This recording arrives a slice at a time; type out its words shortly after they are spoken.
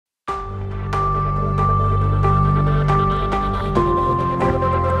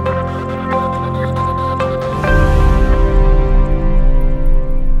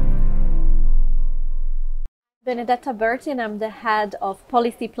Benedetta Berti, and I'm the head of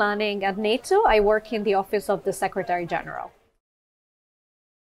policy planning at NATO. I work in the office of the Secretary General.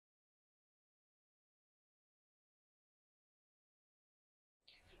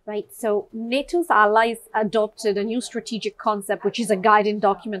 Right, so NATO's allies adopted a new strategic concept, which is a guiding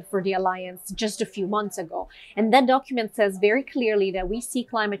document for the alliance just a few months ago. And that document says very clearly that we see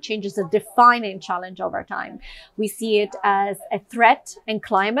climate change as a defining challenge over time. We see it as a threat and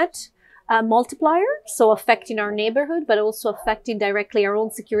climate multiplier, so affecting our neighborhood, but also affecting directly our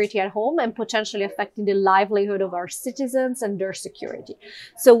own security at home and potentially affecting the livelihood of our citizens and their security.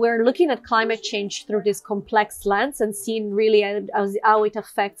 So we're looking at climate change through this complex lens and seeing really how it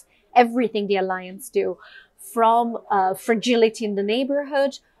affects everything the alliance do, from fragility in the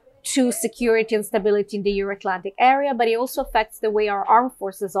neighborhood to security and stability in the Euro-Atlantic area, but it also affects the way our armed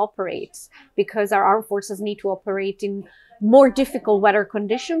forces operate, because our armed forces need to operate in more difficult weather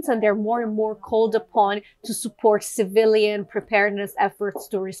conditions, and they're more and more called upon to support civilian preparedness efforts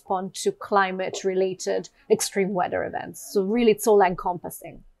to respond to climate-related extreme weather events. So really, it's all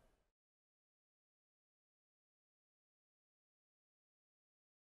encompassing.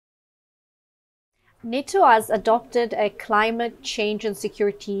 NATO has adopted a climate change and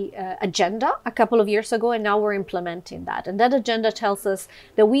security agenda a couple of years ago, and now we're implementing that. And that agenda tells us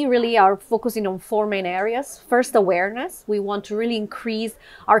that we really are focusing on four main areas. First, awareness. We want to really increase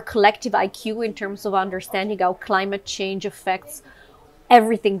our collective IQ in terms of understanding how climate change affects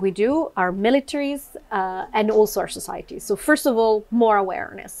everything we do, our militaries, and also our societies. So first of all, more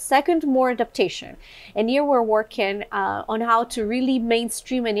awareness. Second, more adaptation. And here we're working on how to really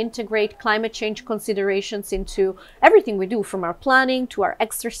mainstream and integrate climate change considerations into everything we do, from our planning to our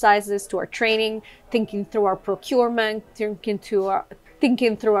exercises to our training, thinking through our procurement, thinking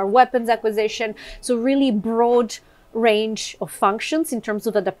through our weapons acquisition. So really broad range of functions in terms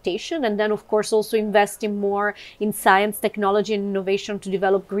of adaptation, and then of course also investing more in science, technology and innovation to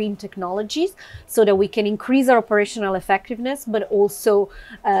develop green technologies so that we can increase our operational effectiveness, but also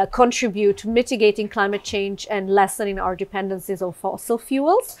contribute to mitigating climate change and lessening our dependencies on fossil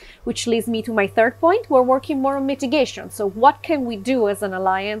fuels. Which leads me to my third point. We're working more on mitigation. So what can we do as an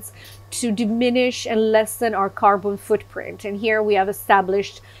alliance to diminish and lessen our carbon footprint? And here we have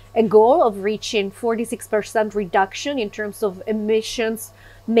established a goal of reaching 46% reduction in terms of emissions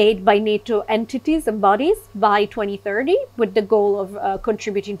made by NATO entities and bodies by 2030, with the goal of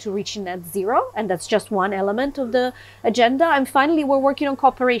contributing to reaching net zero. And that's just one element of the agenda. And finally, we're working on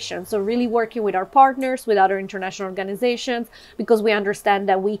cooperation. So really working with our partners, with other international organizations, because we understand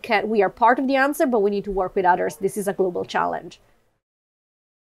that we are part of the answer, but we need to work with others. This is a global challenge.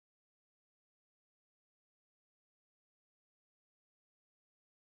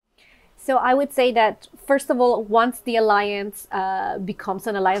 So I would say that, first of all, once the alliance becomes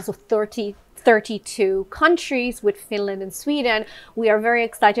an alliance of 32 countries with Finland and Sweden, we are very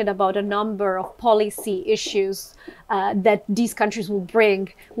excited about a number of policy issues that these countries will bring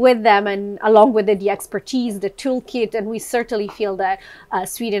with them, and along with it, the expertise, the toolkit. And we certainly feel that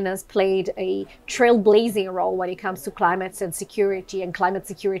Sweden has played a trailblazing role when it comes to climate and security and climate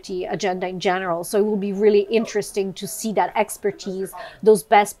security agenda in general. So it will be really interesting to see that expertise, those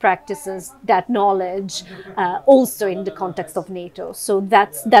best practices, that knowledge also in the context of NATO. So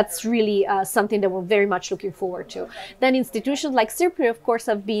that's really something that we're very much looking forward to. Then institutions like SIPRI, of course,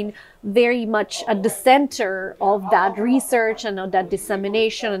 have been very much at the center of that research and of that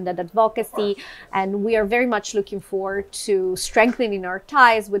dissemination and that advocacy. And we are very much looking forward to strengthening our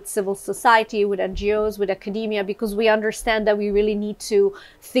ties with civil society, with NGOs, with academia, because we understand that we really need to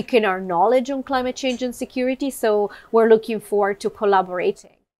thicken our knowledge on climate change and security. So we're looking forward to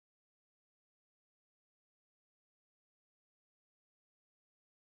collaborating.